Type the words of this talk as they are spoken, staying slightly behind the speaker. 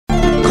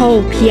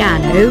whole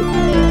piano,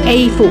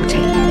 A forte.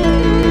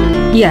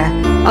 Yeah,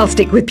 I'll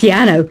stick with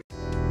piano.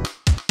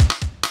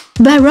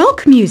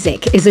 Baroque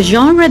music is a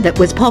genre that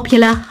was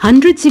popular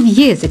hundreds of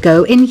years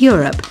ago in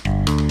Europe.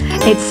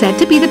 It's said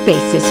to be the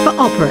basis for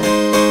opera.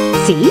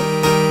 See?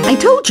 I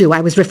told you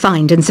I was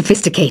refined and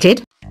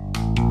sophisticated.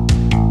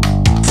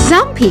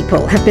 Some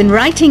people have been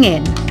writing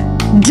in,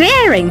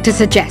 daring to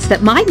suggest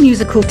that my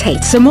musical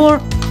tastes are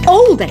more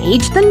old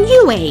age than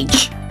new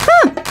age.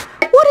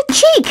 What a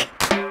cheek!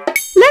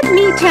 Let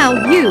me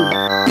tell you,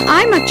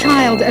 I'm a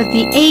child of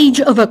the age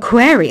of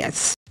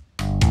Aquarius.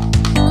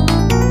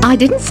 I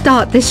didn't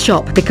start this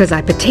shop because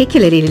I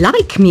particularly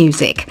like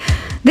music.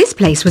 This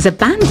place was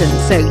abandoned,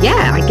 so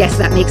yeah, I guess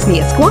that makes me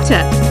a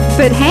squatter.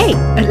 But hey,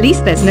 at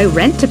least there's no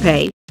rent to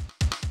pay.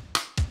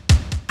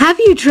 Have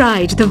you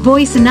tried the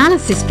voice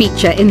analysis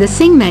feature in the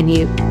Sing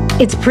menu?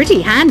 It's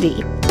pretty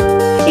handy.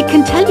 It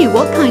can tell you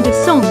what kind of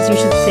songs you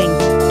should sing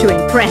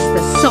to impress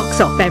the socks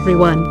off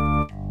everyone.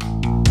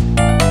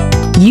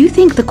 You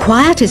think the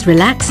quiet is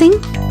relaxing?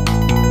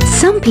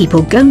 Some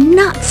people go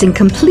nuts in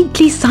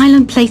completely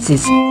silent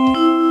places.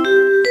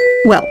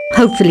 Well,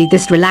 hopefully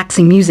this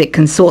relaxing music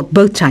can sort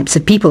both types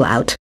of people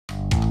out.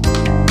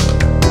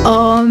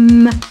 Oh,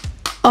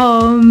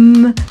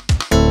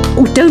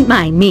 don't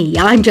mind me,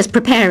 I'm just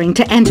preparing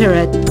to enter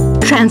a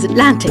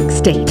transatlantic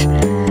state.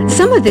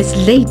 Some of this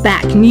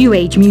laid-back New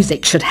Age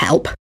music should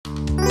help.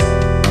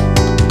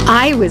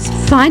 I was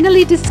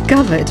finally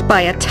discovered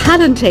by a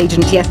talent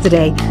agent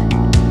yesterday,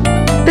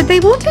 but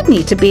they wanted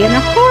me to be in a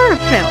horror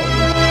film.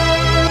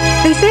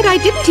 They said I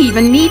didn't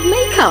even need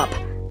makeup.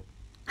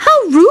 How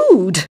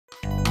rude!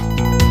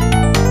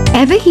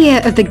 Ever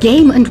hear of the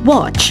Game &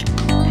 Watch?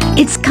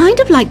 It's kind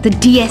of like the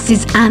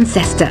DS's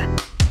ancestor.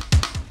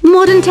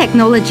 Modern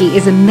technology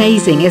is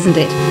amazing, isn't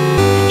it?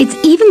 It's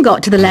even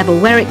got to the level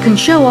where it can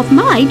show off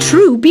my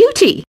true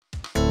beauty.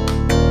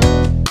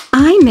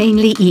 I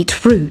mainly eat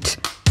fruit.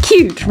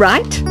 Cute,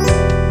 right?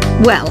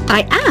 Well,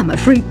 I am a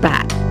fruit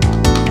bat.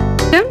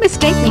 Don't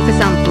mistake me for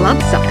some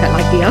bloodsucker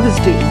like the others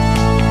do.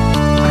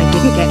 I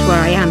didn't get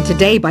where I am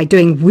today by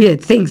doing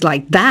weird things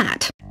like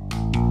that.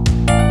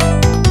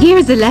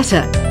 Here's a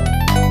letter.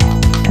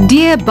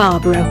 Dear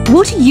Barbara,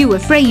 what are you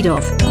afraid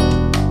of?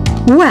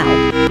 Well,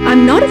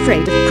 I'm not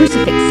afraid of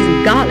crucifixes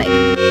and garlic,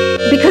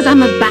 because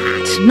I'm a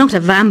bat, not a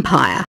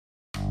vampire.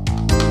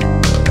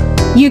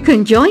 You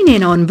can join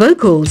in on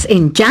vocals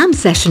in jam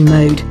session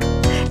mode.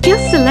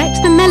 Just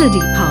select the melody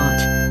part,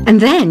 and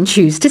then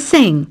choose to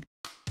sing.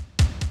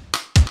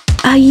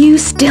 Are you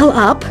still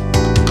up?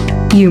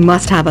 You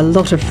must have a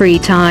lot of free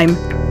time.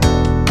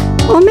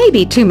 Or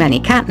maybe too many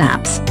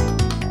catnaps.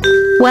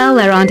 Well,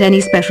 there aren't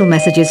any special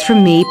messages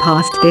from me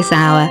past this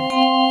hour.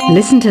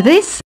 Listen to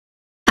this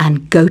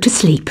and go to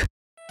sleep.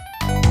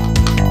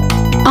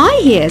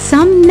 I hear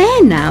some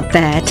men out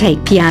there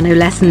take piano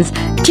lessons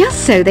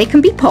just so they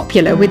can be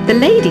popular with the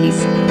ladies.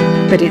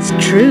 But it's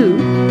true,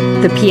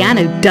 the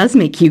piano does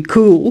make you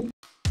cool.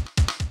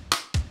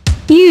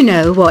 You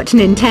know what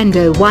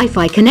Nintendo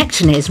Wi-Fi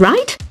connection is,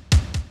 right?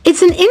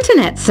 It's an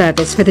internet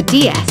service for the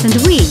DS and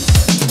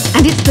Wii,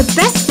 and it's the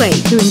best way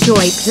to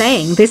enjoy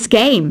playing this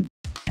game.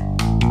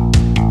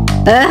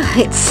 Ugh,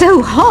 it's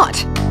so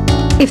hot!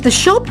 If the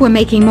shop were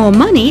making more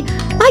money,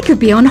 I could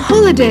be on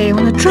holiday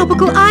on a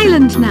tropical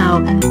island now,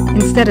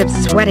 instead of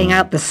sweating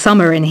out the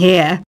summer in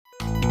here.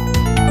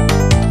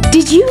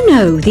 Did you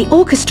know the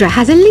orchestra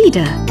has a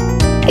leader?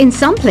 In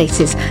some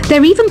places,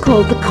 they're even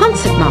called the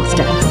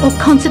concertmaster or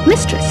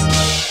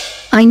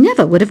concertmistress. I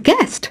never would have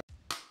guessed.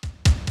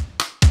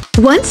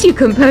 Once you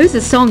compose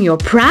a song you're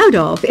proud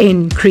of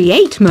in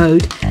Create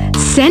mode,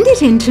 send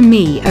it in to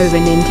me over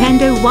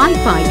Nintendo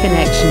Wi-Fi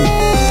connection.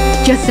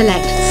 Just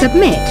select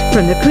Submit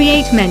from the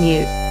Create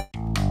menu.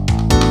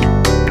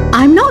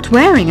 I'm not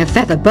wearing a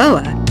feather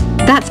boa.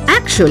 That's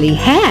actually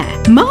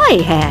hair,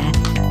 my hair.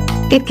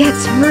 It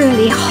gets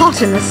really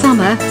hot in the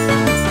summer.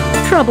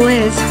 Trouble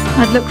is,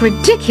 I'd look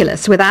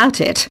ridiculous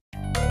without it.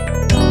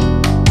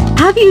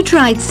 Have you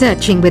tried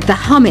searching with the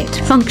Hum It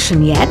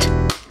function yet?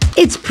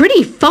 It's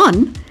pretty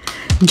fun.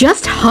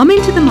 Just hum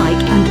into the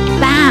mic and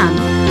bam!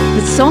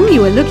 The song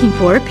you are looking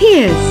for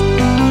appears.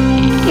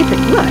 If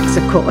it works,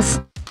 of course.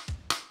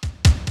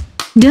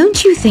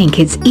 Don't you think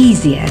it's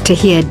easier to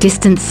hear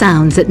distant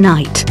sounds at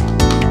night?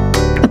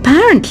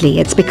 Apparently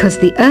it's because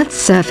the Earth's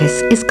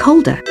surface is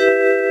colder.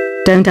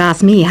 Don't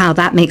ask me how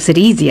that makes it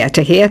easier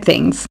to hear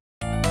things.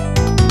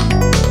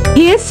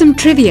 Here's some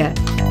trivia.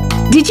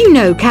 Did you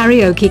know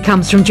karaoke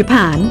comes from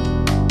Japan?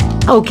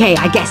 Okay,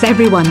 I guess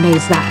everyone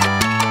knows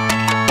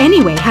that.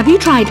 Anyway, have you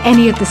tried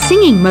any of the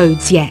singing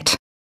modes yet?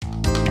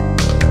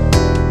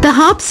 The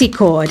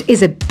harpsichord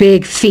is a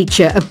big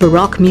feature of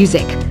Baroque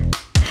music.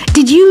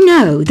 Did you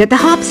know that the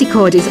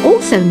harpsichord is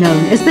also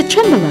known as the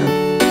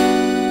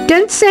cembalo?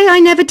 Don't say I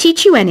never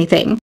teach you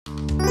anything.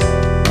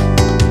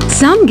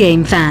 Some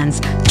game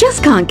fans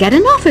just can't get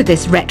enough of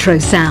this retro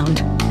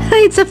sound.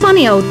 It's a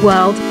funny old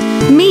world.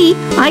 Me,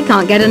 I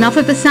can't get enough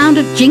of the sound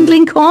of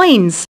jingling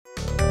coins.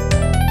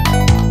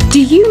 Do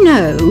you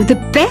know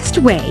the best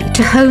way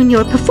to hone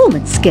your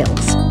performance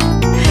skills?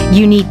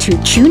 You need to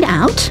tune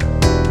out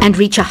and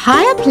reach a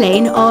higher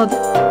plane of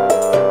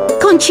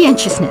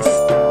conscientiousness.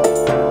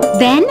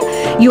 Then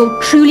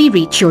you'll truly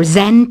reach your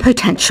Zen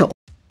potential.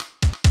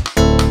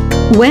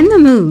 When the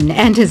moon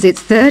enters its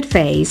third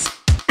phase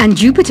and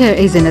Jupiter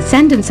is in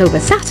ascendance over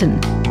Saturn,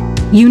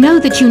 you know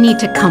that you need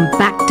to come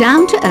back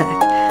down to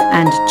Earth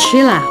and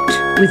chill out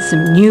with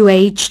some new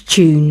age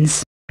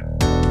tunes.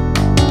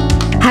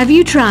 Have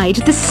you tried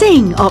the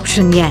sing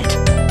option yet?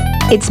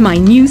 It's my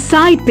new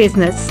side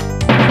business.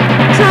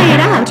 Try it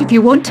out if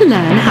you want to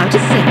learn how to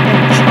sing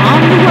and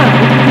charm the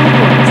world with your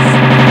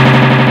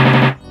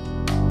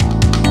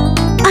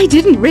voice. I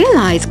didn't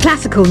realize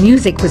classical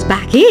music was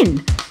back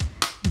in.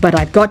 But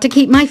I've got to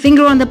keep my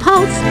finger on the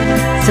pulse,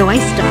 so I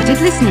started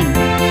listening.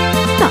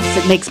 Thus,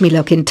 it makes me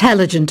look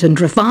intelligent and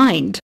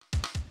refined.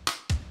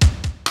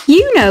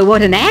 You know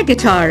what an air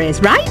guitar is,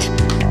 right?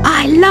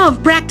 I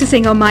love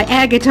practicing on my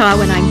air guitar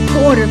when I'm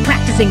bored of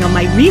practicing on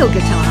my real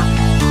guitar.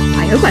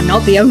 I hope I'm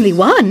not the only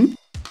one.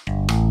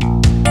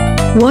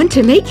 Want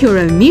to make your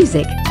own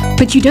music,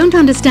 but you don't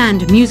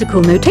understand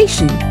musical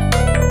notation?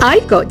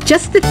 I've got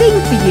just the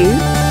thing for you.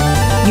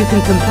 You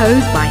can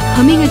compose by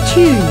humming a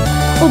tune,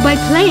 or by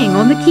playing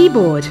on the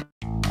keyboard.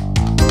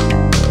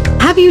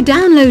 Have you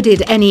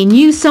downloaded any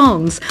new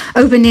songs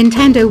over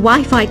Nintendo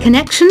Wi-Fi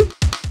connection?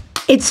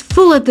 It's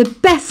full of the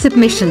best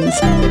submissions,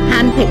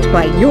 handpicked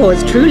by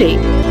yours truly.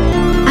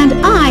 And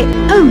I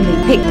only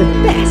pick the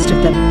best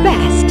of the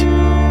best.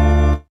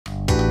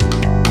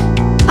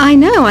 I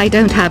know I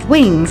don't have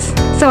wings,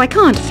 so I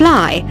can't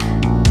fly.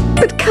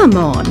 But come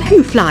on,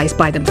 who flies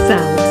by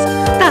themselves?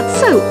 That's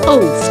so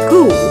old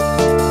school.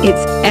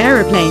 It's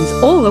aeroplanes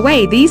all the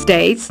way these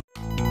days.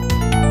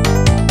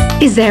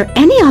 Is there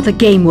any other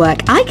game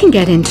work I can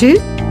get into?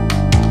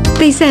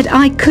 They said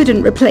I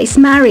couldn't replace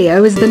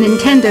Mario as the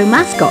Nintendo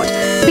mascot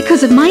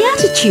because of my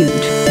attitude.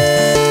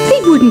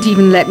 They wouldn't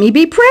even let me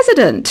be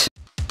president.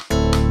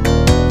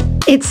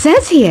 It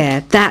says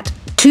here that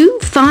 2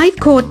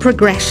 5-chord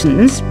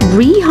progressions,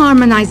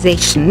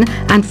 reharmonization,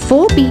 and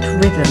 4-beat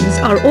rhythms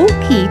are all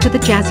key to the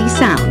jazzy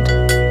sound.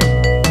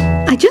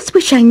 I just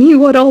wish I knew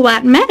what all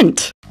that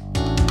meant.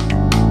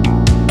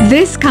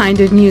 This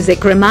kind of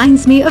music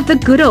reminds me of the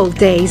good old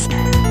days,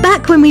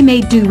 back when we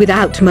made do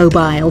without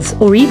mobiles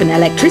or even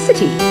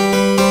electricity.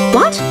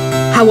 What?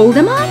 How old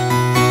am I?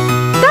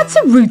 That's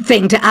a rude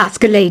thing to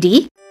ask a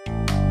lady.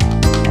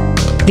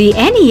 The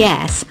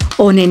NES,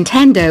 or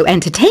Nintendo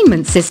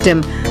Entertainment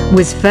System,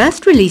 was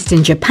first released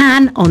in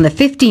Japan on the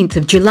 15th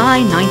of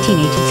July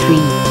 1983.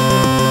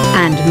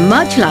 And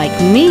much like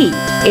me,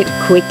 it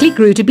quickly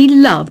grew to be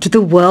loved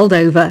the world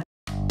over.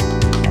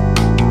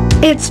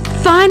 It's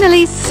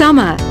finally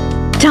summer.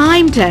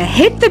 Time to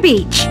hit the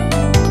beach.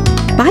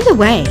 By the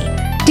way,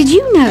 did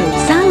you know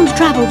sound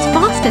travels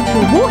faster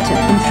through water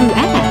than through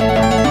air?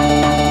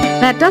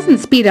 That doesn't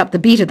speed up the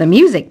beat of the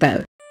music,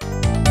 though.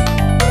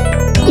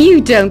 You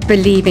don't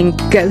believe in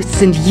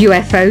ghosts and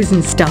UFOs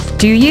and stuff,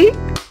 do you?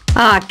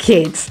 Ah,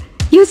 kids,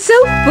 you're so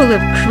full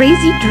of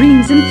crazy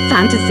dreams and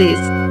fantasies.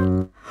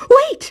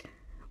 Wait!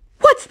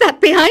 What's that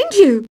behind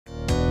you?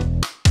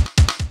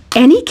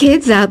 Any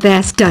kids out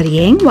there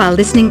studying while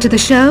listening to the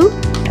show?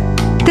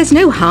 There's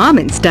no harm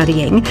in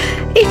studying.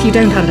 If you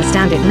don't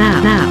understand it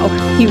now,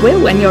 you will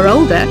when you're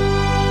older.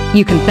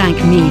 You can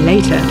thank me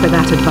later for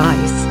that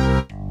advice.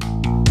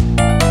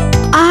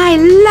 I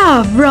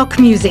love rock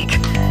music.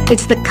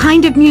 It's the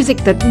kind of music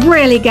that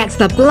really gets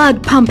the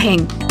blood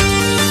pumping.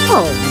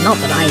 Oh, not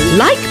that I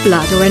like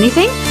blood or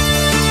anything.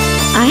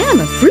 I am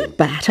a fruit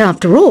bat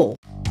after all.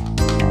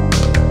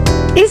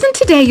 Isn't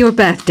today your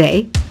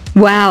birthday?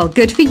 Well,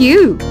 good for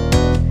you.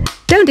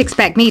 Don't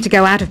expect me to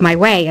go out of my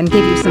way and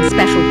give you some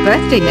special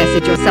birthday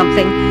message or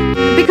something,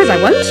 because I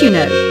won't, you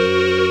know.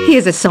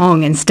 Here's a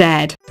song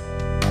instead.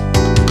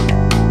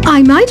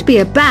 I might be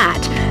a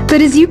bat,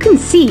 but as you can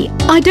see,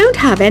 I don't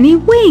have any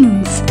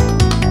wings.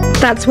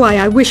 That's why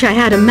I wish I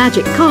had a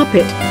magic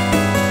carpet.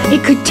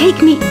 It could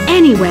take me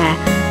anywhere,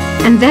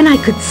 and then I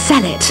could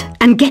sell it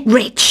and get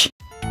rich.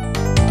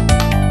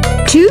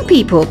 2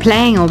 people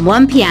playing on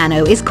one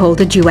piano is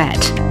called a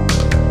duet.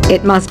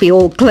 It must be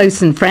all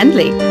close and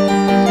friendly.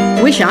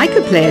 Wish I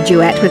could play a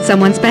duet with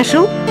someone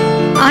special.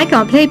 I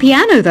can't play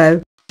piano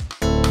though.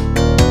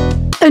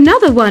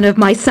 Another one of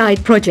my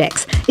side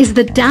projects is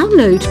the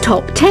Download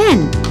Top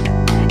 10.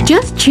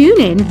 Just tune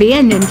in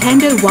via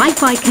Nintendo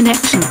Wi-Fi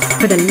connection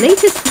for the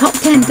latest top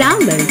 10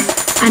 downloads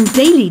and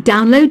daily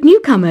download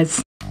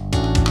newcomers.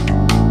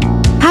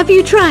 Have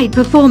you tried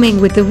performing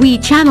with the Wii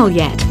channel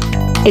yet?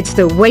 It's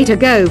the way to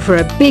go for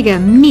a bigger,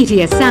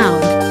 meatier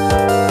sound.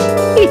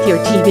 If your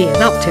TV is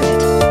up to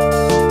it.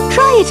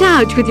 Try it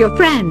out with your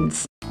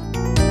friends.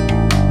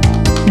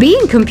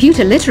 Being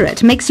computer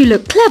literate makes you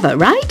look clever,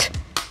 right?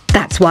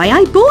 That's why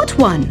I bought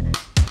one.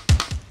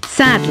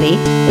 Sadly,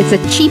 it's a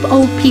cheap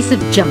old piece of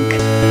junk.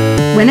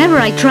 Whenever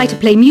I try to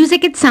play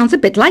music, it sounds a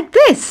bit like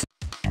this.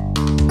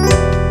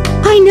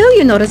 I know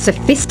you're not as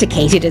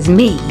sophisticated as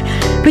me,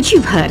 but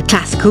you've heard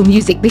classical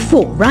music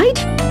before, right?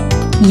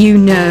 You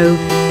know,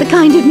 the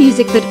kind of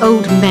music that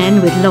old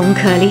men with long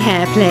curly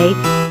hair play.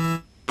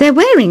 They're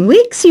wearing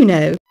wigs, you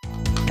know.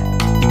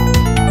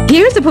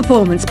 Here's a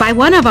performance by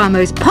one of our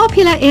most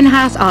popular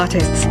in-house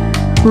artists.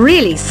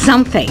 Really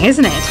something,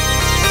 isn't it?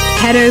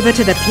 Head over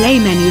to the play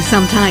menu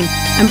sometime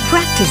and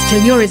practice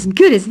till you're as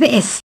good as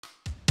this.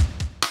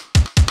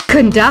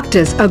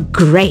 Conductors are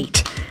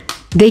great.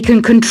 They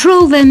can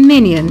control their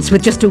minions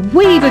with just a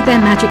wave of their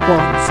magic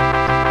wands.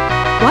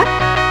 What?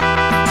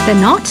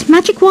 They're not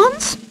magic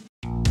wands?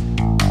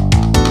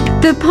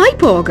 The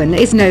pipe organ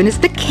is known as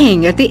the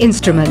king of the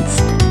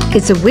instruments.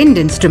 It's a wind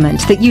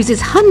instrument that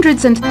uses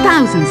hundreds and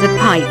thousands of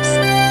pipes.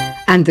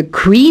 And the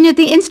queen of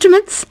the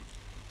instruments?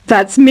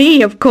 That's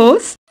me, of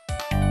course.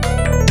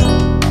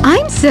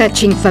 I'm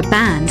searching for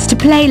bands to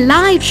play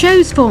live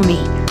shows for me.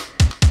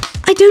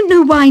 I don't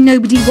know why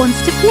nobody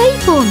wants to play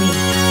for me.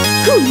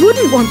 Who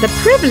wouldn't want the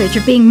privilege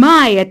of being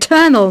my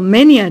eternal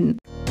minion?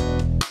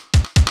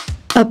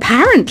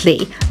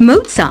 Apparently,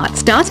 Mozart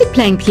started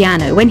playing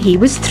piano when he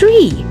was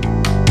 3.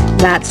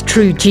 That's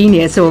true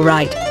genius, all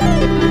right.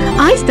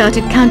 I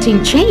started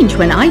counting change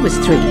when I was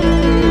 3,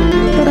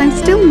 but I'm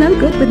still no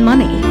good with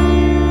money.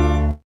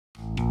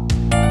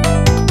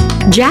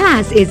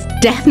 Jazz is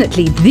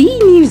definitely the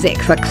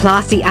music for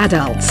classy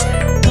adults.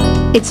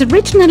 It's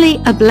originally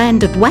a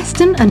blend of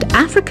Western and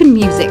African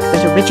music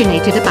that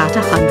originated about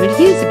 100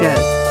 years ago.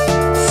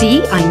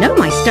 See, I know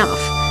my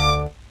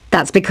stuff.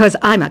 That's because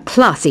I'm a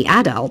classy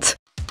adult.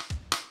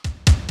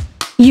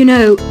 You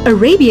know,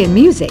 Arabian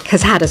music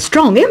has had a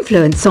strong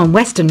influence on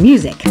Western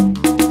music.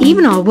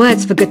 Even our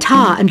words for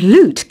guitar and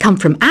lute come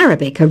from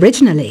Arabic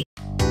originally.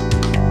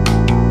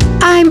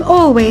 I'm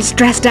always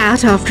stressed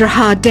out after a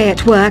hard day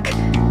at work.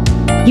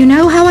 You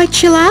know how I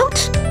chill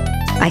out?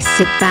 I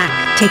sit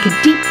back, take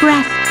a deep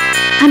breath,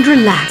 and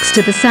relax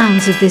to the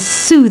sounds of this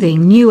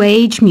soothing new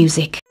age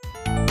music.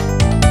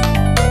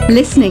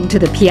 Listening to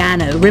the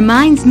piano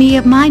reminds me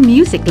of my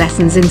music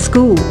lessons in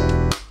school.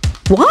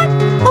 What?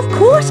 Of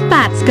course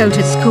bats go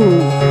to school.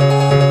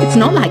 It's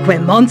not like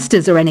we're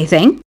monsters or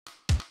anything.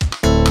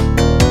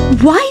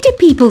 Why do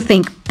people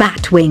think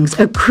bat wings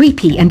are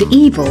creepy and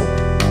evil?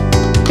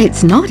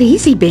 It's not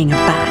easy being a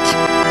bat.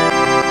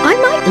 I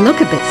might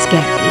look a bit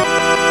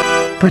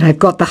scary, but I've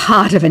got the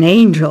heart of an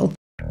angel.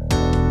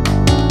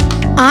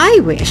 I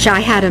wish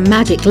I had a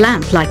magic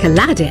lamp like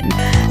Aladdin,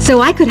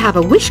 so I could have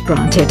a wish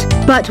granted.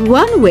 But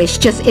one wish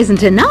just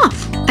isn't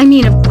enough. I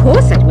mean, of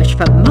course I'd wish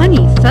for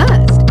money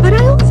first, but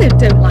I also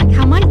don't like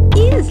how my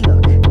ears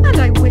look. And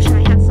I wish I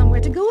had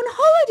somewhere to go on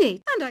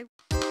holiday. And I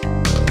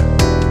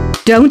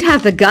don't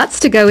have the guts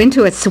to go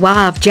into a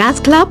suave jazz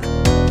club?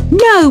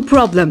 No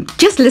problem.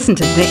 Just listen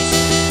to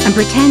this and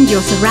pretend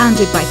you're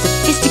surrounded by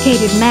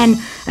sophisticated men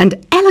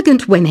and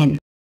elegant women.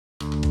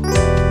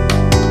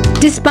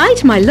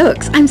 Despite my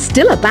looks, I'm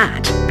still a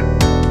bat.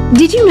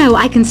 Did you know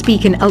I can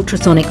speak in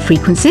ultrasonic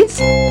frequencies?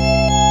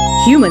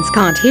 Humans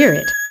can't hear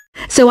it,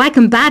 so I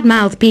can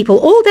badmouth people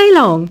all day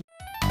long.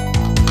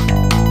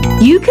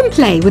 You can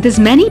play with as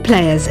many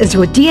players as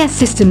your DS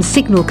system's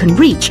signal can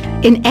reach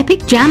in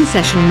epic jam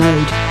session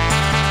mode.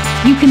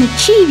 You can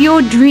achieve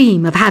your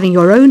dream of having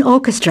your own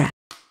orchestra.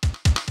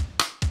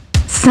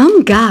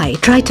 Some guy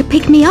tried to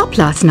pick me up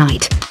last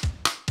night.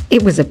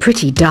 It was a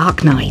pretty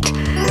dark night,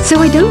 so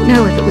I don't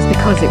know if it was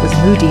because it was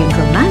moody and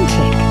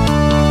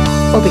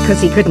romantic, or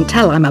because he couldn't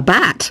tell I'm a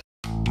bat.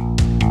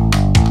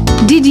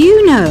 Did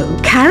you know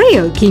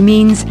karaoke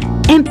means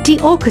empty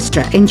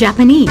orchestra in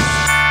Japanese?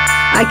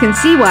 I can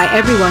see why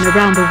everyone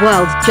around the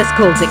world just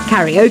calls it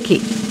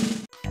karaoke.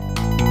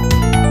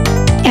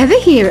 Ever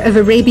hear of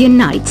Arabian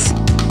Nights?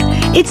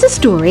 It's a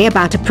story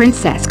about a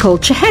princess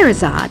called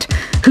Scheherazade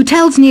who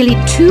tells nearly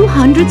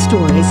 200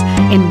 stories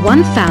in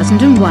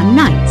 1001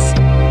 nights.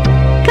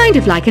 Kind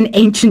of like an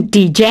ancient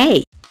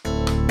DJ.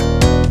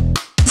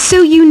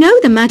 So you know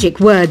the magic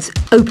words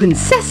 "Open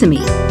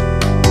Sesame"?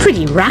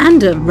 Pretty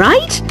random,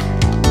 right?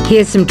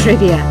 Here's some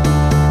trivia.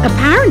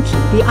 Apparently,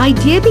 the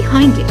idea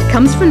behind it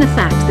comes from the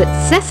fact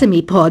that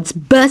sesame pods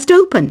burst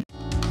open.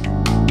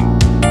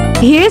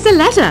 Here's a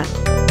letter.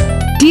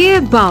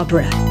 Dear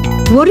Barbara,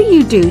 what do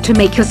you do to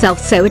make yourself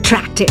so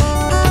attractive?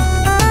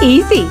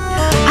 Easy.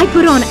 I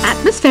put on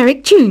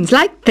atmospheric tunes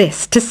like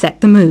this to set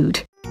the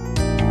mood.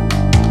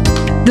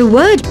 The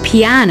word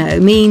piano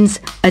means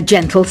a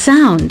gentle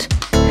sound.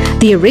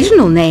 The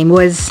original name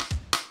was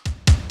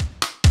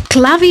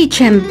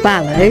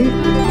clavicembalo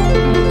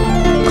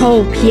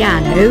col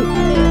piano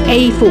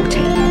a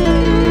forte.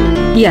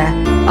 Yeah,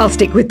 I'll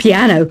stick with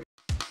piano.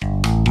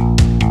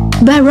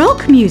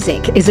 Baroque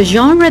music is a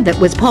genre that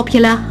was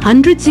popular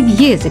hundreds of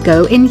years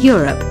ago in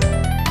Europe.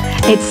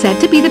 It's said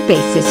to be the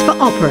basis for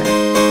opera.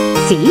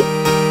 See?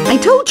 I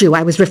told you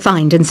I was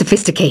refined and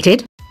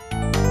sophisticated.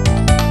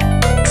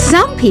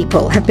 Some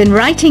people have been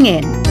writing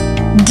in,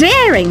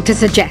 daring to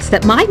suggest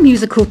that my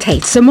musical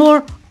tastes are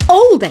more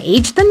old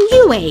age than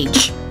new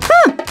age.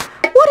 Huh,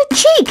 what a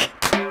cheek!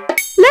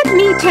 Let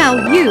me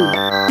tell you,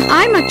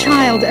 I'm a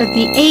child of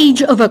the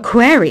age of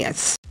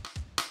Aquarius.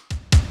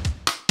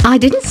 I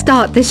didn't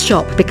start this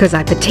shop because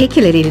I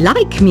particularly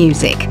like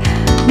music.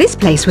 This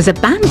place was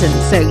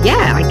abandoned, so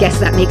yeah, I guess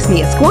that makes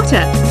me a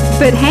squatter.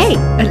 But hey,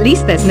 at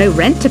least there's no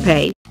rent to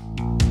pay.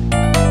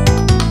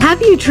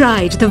 Have you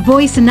tried the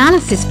voice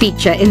analysis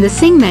feature in the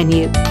Sing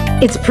menu?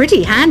 It's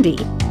pretty handy.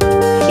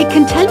 It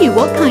can tell you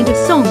what kind of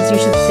songs you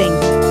should sing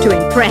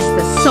to impress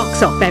the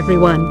socks off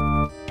everyone.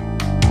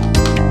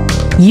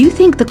 You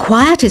think the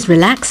quiet is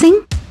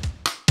relaxing?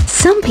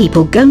 Some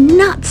people go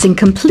nuts in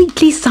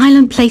completely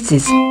silent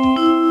places.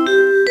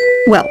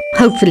 Well,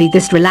 hopefully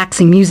this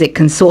relaxing music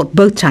can sort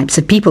both types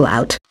of people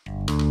out.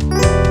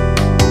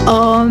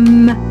 Oh,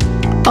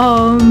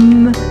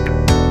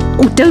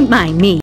 don't mind me.